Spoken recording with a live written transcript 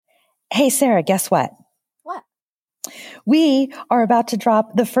Hey, Sarah, guess what? What? We are about to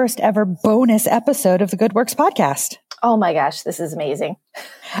drop the first ever bonus episode of the Good Works podcast. Oh my gosh, this is amazing.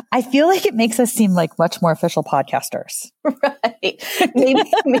 I feel like it makes us seem like much more official podcasters. Right.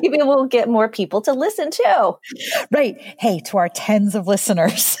 Maybe we'll get more people to listen too. Right. Hey, to our tens of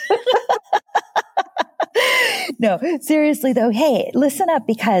listeners. No, seriously though, hey, listen up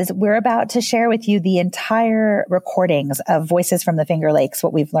because we're about to share with you the entire recordings of Voices from the Finger Lakes,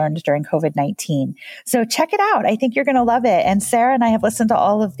 what we've learned during COVID-19. So check it out. I think you're going to love it. And Sarah and I have listened to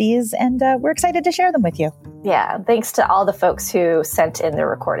all of these and we're excited to share them with you. Yeah. Thanks to all the folks who sent in their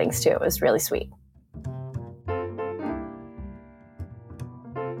recordings too. It was really sweet.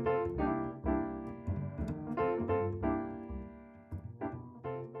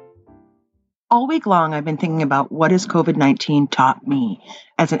 All week long, I've been thinking about what has COVID-19 taught me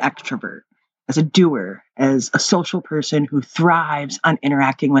as an extrovert, as a doer, as a social person who thrives on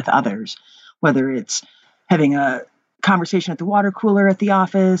interacting with others, whether it's having a conversation at the water cooler at the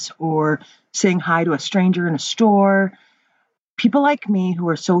office or saying hi to a stranger in a store. People like me who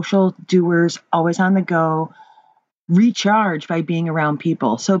are social doers, always on the go, recharge by being around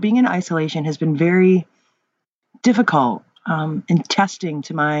people. So being in isolation has been very difficult and testing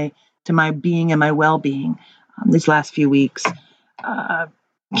to my being and my well-being these last few weeks. What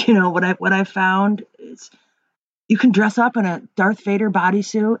I found is you can dress up in a Darth Vader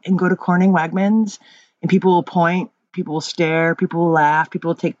bodysuit and go to Corning Wegmans, and people will point, people will stare, people will laugh, people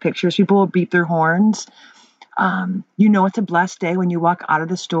will take pictures, people will beep their horns. It's a blessed day when you walk out of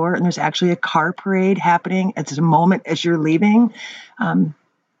the store and there's actually a car parade happening at the moment as you're leaving.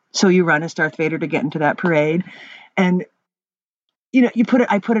 So you run as Darth Vader to get into that parade. And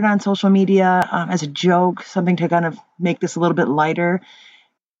I put it on social media as a joke, something to kind of make this a little bit lighter.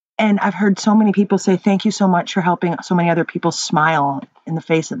 And I've heard so many people say, thank you so much for helping so many other people smile in the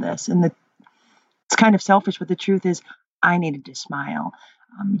face of this. And it's kind of selfish, but the truth is I needed to smile.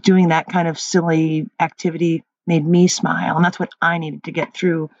 Doing that kind of silly activity made me smile. And that's what I needed to get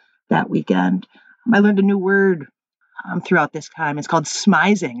through that weekend. I learned a new word throughout this time. It's called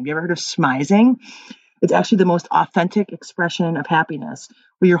smizing. Have you ever heard of smizing? It's actually the most authentic expression of happiness,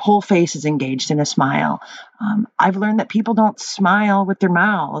 where your whole face is engaged in a smile. I've learned that people don't smile with their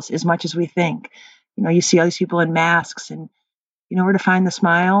mouths as much as we think. You see all these people in masks, and you know where to find the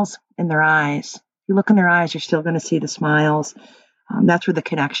smiles? In their eyes. If you look in their eyes, you're still going to see the smiles. That's where the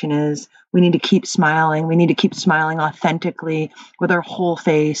connection is. We need to keep smiling. We need to keep smiling authentically with our whole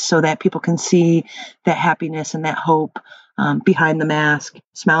face so that people can see that happiness and that hope behind the mask.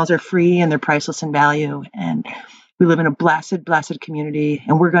 Smiles are free and they're priceless in value. And we live in a blessed, blessed community,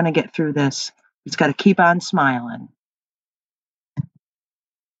 and we're going to get through this. We just got to keep on smiling.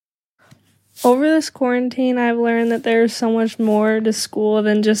 Over this quarantine, I've learned that there's so much more to school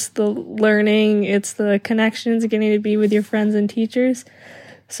than just the learning. It's the connections, getting to be with your friends and teachers.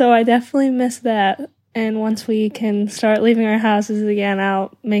 So I definitely miss that. And once we can start leaving our houses again,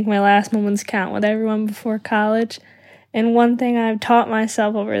 I'll make my last moments count with everyone before college. And one thing I've taught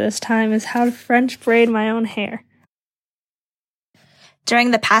myself over this time is how to French braid my own hair.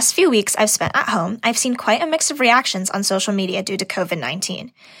 During the past few weeks I've spent at home, I've seen quite a mix of reactions on social media due to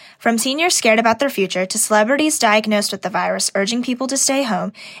COVID-19. From seniors scared about their future to celebrities diagnosed with the virus urging people to stay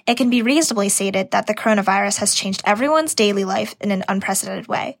home, it can be reasonably stated that the coronavirus has changed everyone's daily life in an unprecedented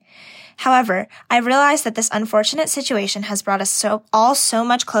way. However, I realize that this unfortunate situation has brought us all so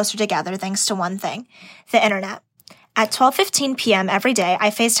much closer together thanks to one thing: the internet. At 12:15 p.m. every day, I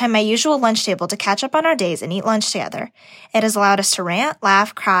FaceTime my usual lunch table to catch up on our days and eat lunch together. It has allowed us to rant,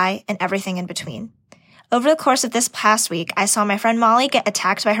 laugh, cry, and everything in between. Over the course of this past week, I saw my friend Molly get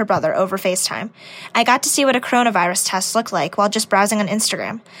attacked by her brother over FaceTime. I got to see what a coronavirus test looked like while just browsing on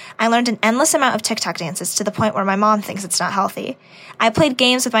Instagram. I learned an endless amount of TikTok dances to the point where my mom thinks it's not healthy. I played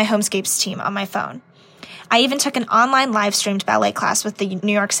games with my Homescapes team on my phone. I even took an online live-streamed ballet class with the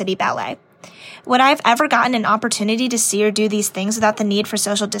New York City Ballet. Would I have ever gotten an opportunity to see or do these things without the need for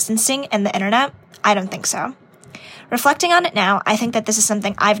social distancing and the internet? I don't think so. Reflecting on it now, I think that this is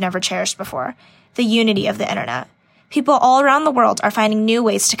something I've never cherished before: the unity of the internet. People all around the world are finding new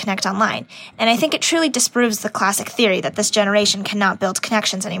ways to connect online, and I think it truly disproves the classic theory that this generation cannot build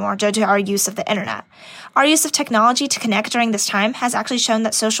connections anymore due to our use of the internet. Our use of technology to connect during this time has actually shown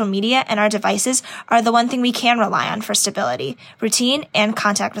that social media and our devices are the one thing we can rely on for stability, routine, and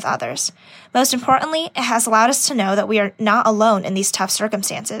contact with others. Most importantly, it has allowed us to know that we are not alone in these tough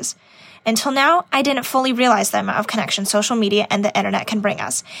circumstances. Until now, I didn't fully realize the amount of connection social media and the internet can bring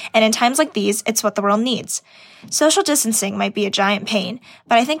us, and in times like these, it's what the world needs. Social distancing might be a giant pain,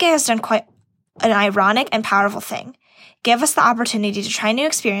 but I think it has done quite an ironic and powerful thing. give us the opportunity to try new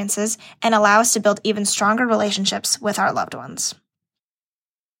experiences, and allow us to build even stronger relationships with our loved ones.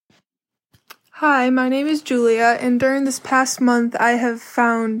 Hi, my name is Julia, and during this past month, I have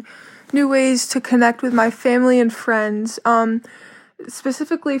found new ways to connect with my family and friends.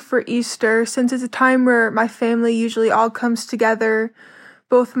 Specifically for Easter, since it's a time where my family usually all comes together,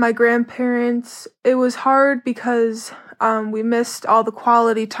 both my grandparents, it was hard because we missed all the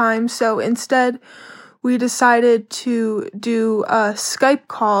quality time. So instead, we decided to do a Skype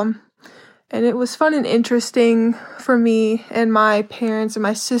call. And it was fun and interesting for me and my parents and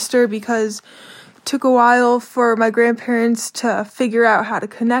my sister because it took a while for my grandparents to figure out how to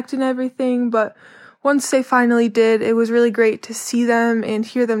connect and everything. But once they finally did, it was really great to see them and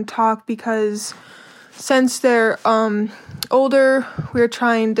hear them talk because since they're older, we're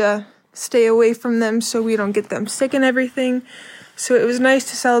trying to stay away from them so we don't get them sick and everything. So it was nice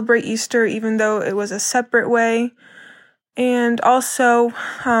to celebrate Easter even though it was a separate way. And also,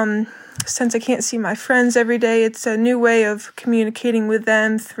 since I can't see my friends every day, it's a new way of communicating with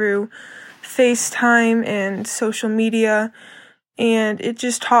them through FaceTime and social media. And it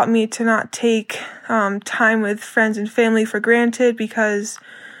just taught me to not take time with friends and family for granted because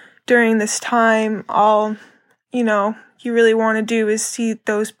during this time, all, you really want to do is see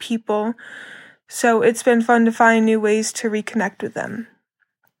those people. So it's been fun to find new ways to reconnect with them.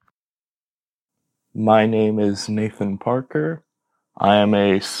 My name is Nathan Parker. I am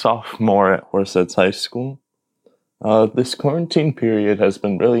a sophomore at Horseheads High School. This quarantine period has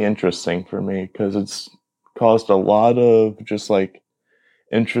been really interesting for me because it's caused a lot of just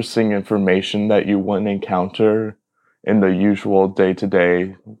interesting information that you wouldn't encounter in the usual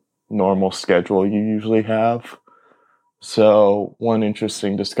day-to-day normal schedule you usually have. So one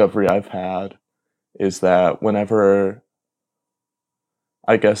interesting discovery I've had is that whenever,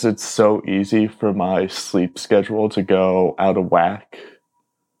 I guess it's so easy for my sleep schedule to go out of whack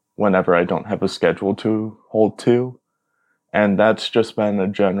whenever I don't have a schedule to hold to. And that's just been a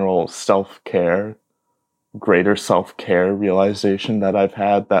general greater self-care realization that I've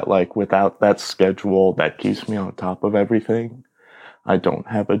had that without that schedule that keeps me on top of everything, I don't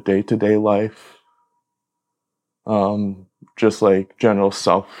have a day-to-day life. Just general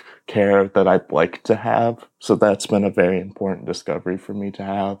self-care that I'd like to have. So that's been a very important discovery for me to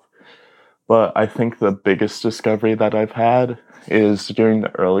have. But I think the biggest discovery that I've had is during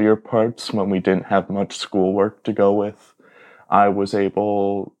the earlier parts when we didn't have much schoolwork to go with. I was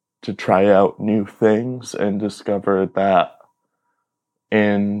able to try out new things and discover that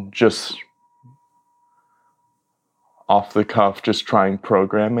in just off the cuff, just trying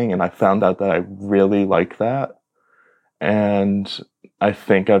programming, and I found out that I really like that. And I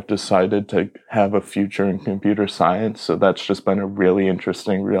think I've decided to have a future in computer science. So that's just been a really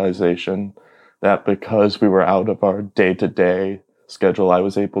interesting realization that because we were out of our day-to-day schedule, I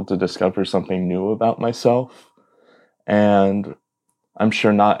was able to discover something new about myself. And I'm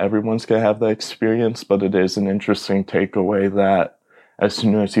sure not everyone's going to have that experience, but it is an interesting takeaway that as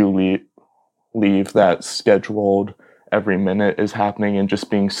soon as you leave that scheduled every minute is happening and just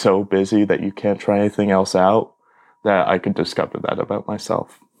being so busy that you can't try anything else out, that I could discover that about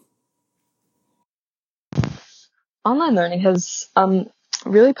myself. Online learning has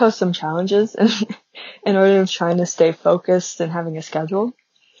really posed some challenges in order of trying to stay focused and having a schedule.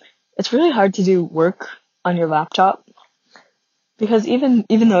 It's really hard to do work on your laptop because even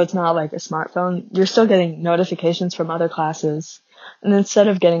though it's not like a smartphone, you're still getting notifications from other classes. And instead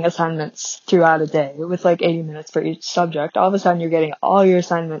of getting assignments throughout a day with 80 minutes for each subject, all of a sudden you're getting all your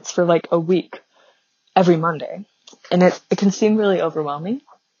assignments for a week every Monday. And it can seem really overwhelming.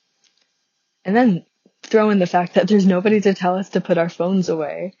 And then throw in the fact that there's nobody to tell us to put our phones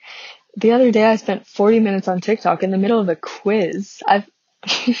away. The other day I spent 40 minutes on TikTok in the middle of a quiz. I've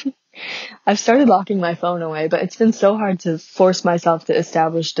started locking my phone away, but it's been so hard to force myself to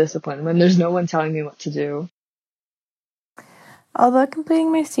establish discipline when there's no one telling me what to do. Although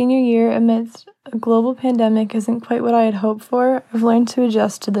completing my senior year amidst a global pandemic isn't quite what I had hoped for, I've learned to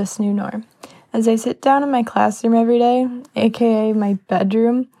adjust to this new norm. As I sit down in my classroom every day, aka my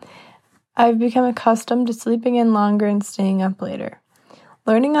bedroom, I've become accustomed to sleeping in longer and staying up later.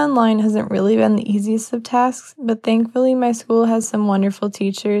 Learning online hasn't really been the easiest of tasks, but thankfully my school has some wonderful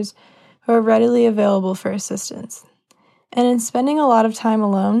teachers who are readily available for assistance. And in spending a lot of time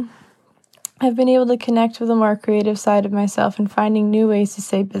alone, I've been able to connect with a more creative side of myself and finding new ways to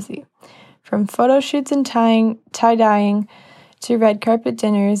stay busy. From photo shoots and tie-dyeing to red carpet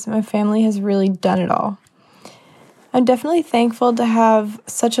dinners, my family has really done it all. I'm definitely thankful to have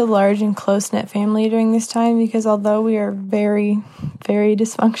such a large and close-knit family during this time because although we are very, very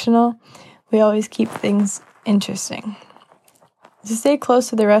dysfunctional, we always keep things Interesting. To stay close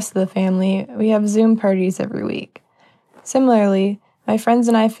to the rest of the family, we have Zoom parties every week. Similarly, my friends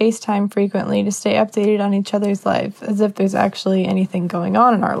and I FaceTime frequently to stay updated on each other's lives, as if there's actually anything going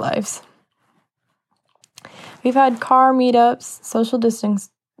on in our lives. We've had car meetups, social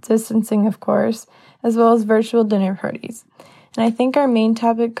distancing, of course, as well as virtual dinner parties. And I think our main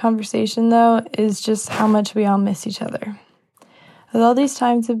topic conversation, though, is just how much we all miss each other. Although these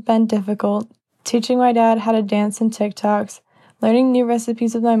times have been difficult, teaching my dad how to dance in TikToks, learning new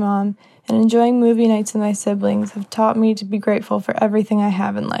recipes with my mom, and enjoying movie nights with my siblings have taught me to be grateful for everything I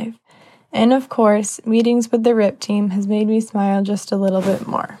have in life. And of course, meetings with the RIP team has made me smile just a little bit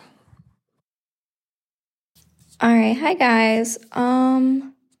more. All right, hi guys.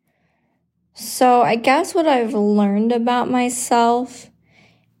 So I guess what I've learned about myself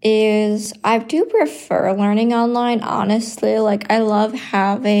is I do prefer learning online, honestly. Like, I love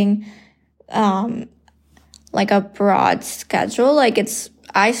having, like a broad schedule. Like,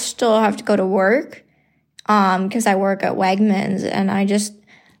 I still have to go to work, because I work at Wegmans, and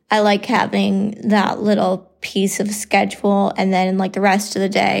I like having that little piece of schedule, and then like the rest of the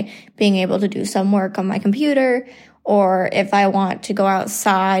day being able to do some work on my computer, or if I want to go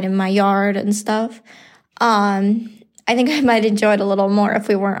outside in my yard and stuff. I think I might enjoy it a little more if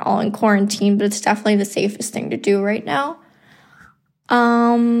we weren't all in quarantine, but it's definitely the safest thing to do right now.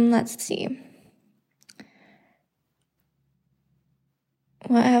 Let's see.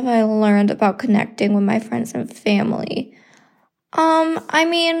 What have I learned about connecting with my friends and family? I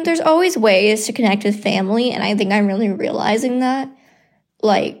mean, there's always ways to connect with family, and I think I'm really realizing that.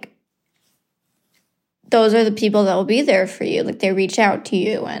 Like, those are the people that will be there for you. Like, they reach out to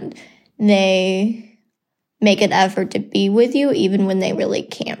you, and they make an effort to be with you, even when they really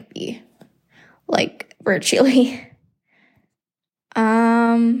can't be. Like, virtually.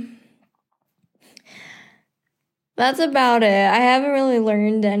 That's about it. I haven't really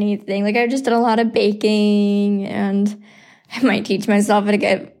learned anything. Like, I've just done a lot of baking, and I might teach myself how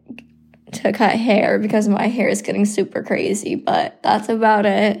to cut hair because my hair is getting super crazy, but that's about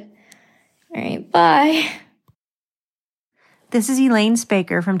it. All right, bye. This is Elaine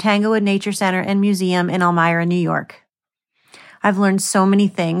Spaker from Tanglewood Nature Center and Museum in Elmira, New York. I've learned so many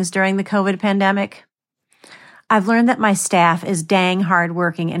things during the COVID pandemic. I've learned that my staff is dang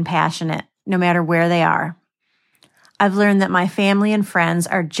hardworking and passionate, no matter where they are. I've learned that my family and friends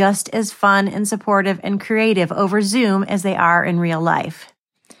are just as fun and supportive and creative over Zoom as they are in real life.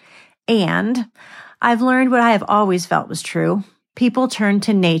 And I've learned what I have always felt was true. People turn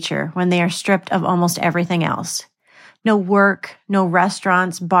to nature when they are stripped of almost everything else. No work, no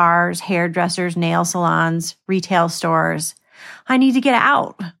restaurants, bars, hairdressers, nail salons, retail stores. I need to get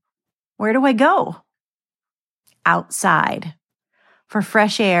out. Where do I go? Outside. For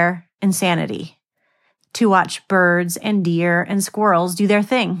fresh air and sanity. To watch birds and deer and squirrels do their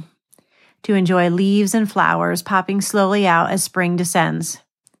thing. To enjoy leaves and flowers popping slowly out as spring descends.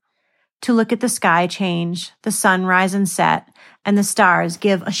 To look at the sky change, the sun rise and set, and the stars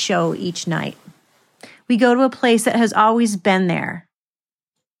give a show each night. We go to a place that has always been there.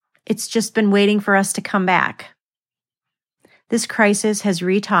 It's just been waiting for us to come back. This crisis has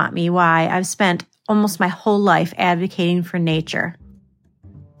retaught me why I've spent almost my whole life advocating for nature.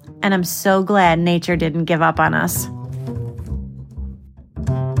 And I'm so glad nature didn't give up on us.